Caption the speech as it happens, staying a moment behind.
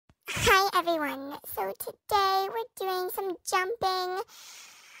Hi everyone, so today we're doing some jumping.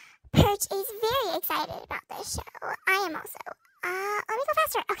 Perch is very excited about this show. I am also. Let me go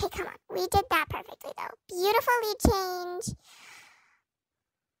faster. Okay, come on. We did that perfectly though. Beautiful lead change.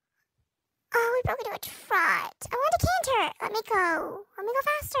 Oh, we broke into a trot. I want to canter. Let me go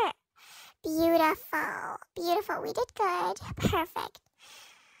faster. Beautiful, beautiful. We did good. Perfect.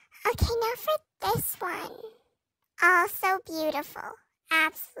 Okay, now for this one. Also beautiful.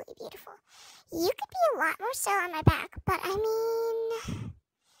 Absolutely beautiful. You could be a lot more still on my back, but I mean...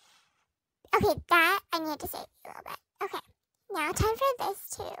 Okay, that I need to save you a little bit. Okay, now time for this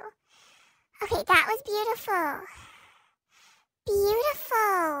too. Okay, that was beautiful.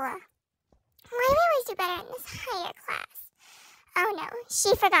 Beautiful. Why do we always do better in this higher class? Oh no,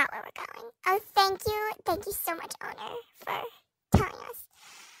 she forgot where we're going. Oh, thank you. Thank you so much, owner, for telling us.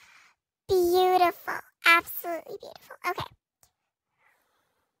 Beautiful. Absolutely beautiful. Okay.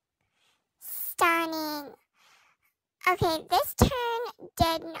 Stunning. Okay, this turn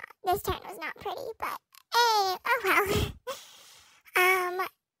was not pretty, but hey, oh well.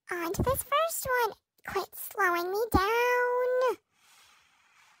 On to this first one. Quit slowing me down.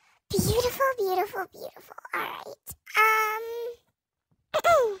 Beautiful, beautiful, beautiful. Alright.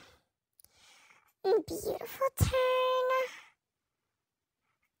 Beautiful turn.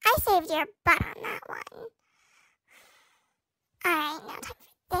 I saved your butt on that one. Alright, now time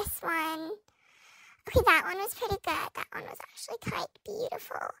for this one. Okay, that one was pretty good. That one was actually quite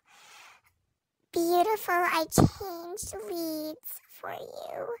beautiful. Beautiful. I changed leads for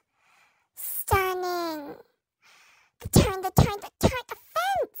you. Stunning. The turn, the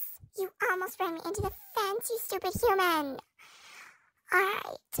fence! You almost ran me into the fence, you stupid human.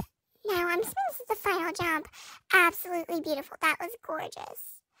 Alright. Now I'm assuming this is the final jump. Absolutely beautiful. That was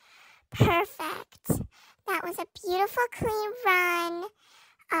gorgeous. Perfect. That was a beautiful, clean run.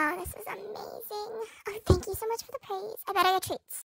 Oh, this is amazing. Oh, thank you so much for the praise. I bet I got treats.